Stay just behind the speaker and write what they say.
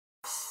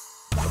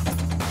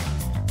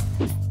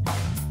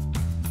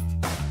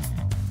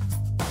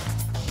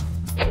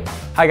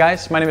Hi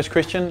guys, my name is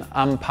Christian.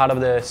 I'm part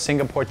of the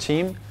Singapore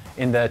team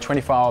in the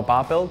 24-hour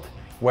bar build,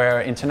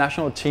 where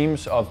international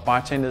teams of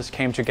bartenders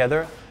came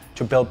together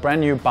to build brand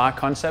new bar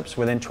concepts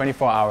within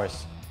 24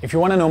 hours. If you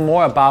want to know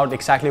more about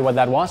exactly what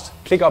that was,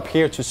 click up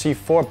here to see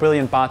 4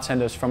 brilliant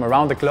bartenders from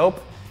around the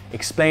globe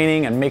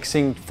explaining and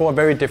mixing 4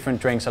 very different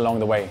drinks along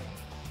the way.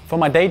 For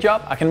my day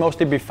job, I can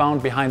mostly be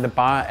found behind the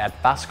bar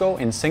at Basco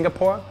in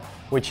Singapore,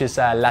 which is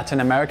a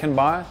Latin American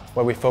bar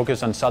where we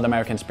focus on South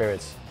American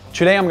spirits.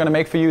 Today I'm going to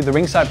make for you the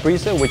Ringside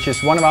Breezer, which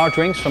is one of our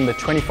drinks from the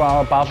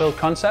 24-hour bar build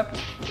concept.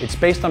 It's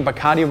based on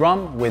Bacardi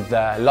rum with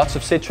lots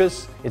of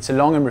citrus. It's a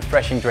long and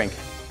refreshing drink.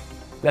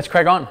 Let's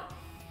crack on.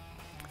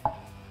 I'm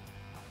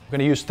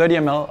going to use 30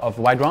 ml of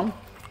white rum.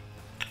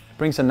 It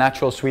brings a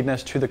natural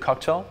sweetness to the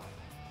cocktail.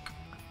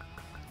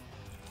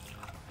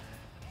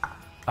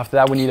 After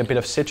that we need a bit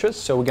of citrus,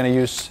 so we're going to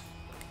use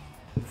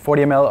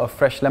 40 ml of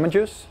fresh lemon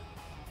juice.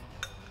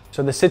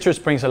 So the citrus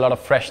brings a lot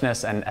of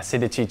freshness and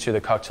acidity to the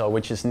cocktail,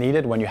 which is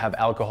needed when you have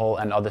alcohol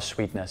and other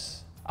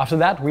sweetness. After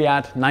that we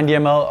add 90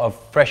 ml of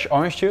fresh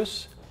orange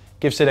juice.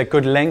 Gives it a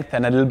good length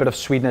and a little bit of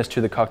sweetness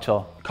to the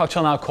cocktail.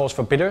 Cocktail now calls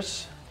for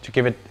bitters to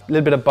give it a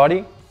little bit of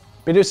body.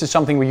 Bitters is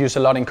something we use a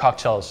lot in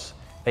cocktails.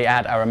 They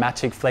add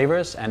aromatic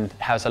flavors and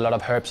has a lot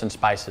of herbs and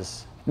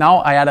spices. Now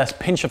I add a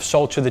pinch of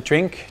salt to the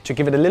drink to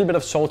give it a little bit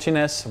of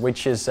saltiness,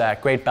 which is a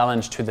great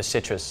balance to the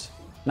citrus.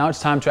 Now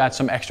it's time to add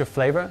some extra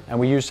flavor, and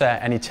we use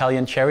an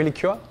Italian cherry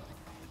liqueur.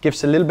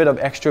 Gives a little bit of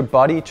extra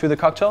body to the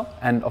cocktail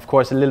and of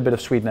course a little bit of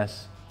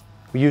sweetness.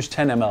 We use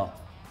 10 ml.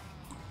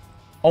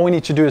 All we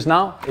need to do is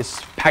now is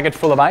pack it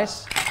full of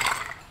ice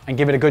and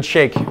give it a good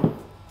shake.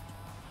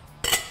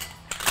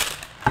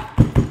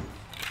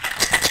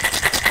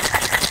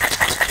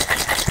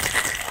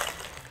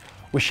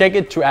 We shake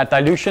it to add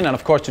dilution and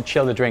of course to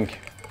chill the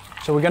drink.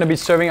 So we're going to be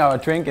serving our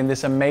drink in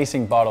this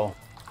amazing bottle.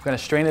 We're going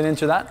to strain it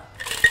into that.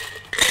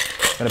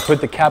 I'm going to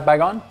put the cap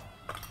back on.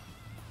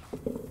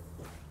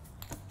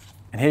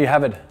 And here you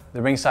have it,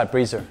 the Ringside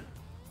Breezer.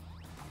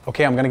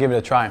 Okay, I'm going to give it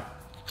a try.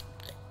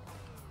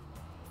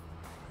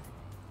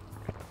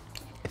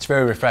 It's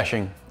very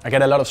refreshing. I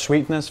get a lot of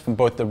sweetness from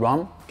both the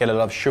rum, get a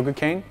lot of sugar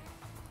cane.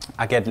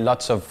 I get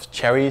lots of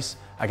cherries.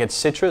 I get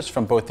citrus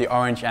from both the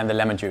orange and the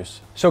lemon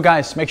juice. So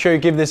guys, make sure you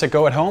give this a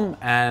go at home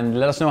and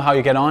let us know how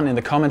you get on in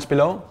the comments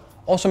below.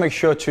 Also make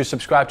sure to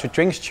subscribe to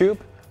DrinksTube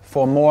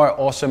for more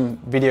awesome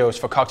videos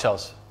for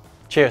cocktails.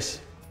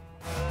 Cheers!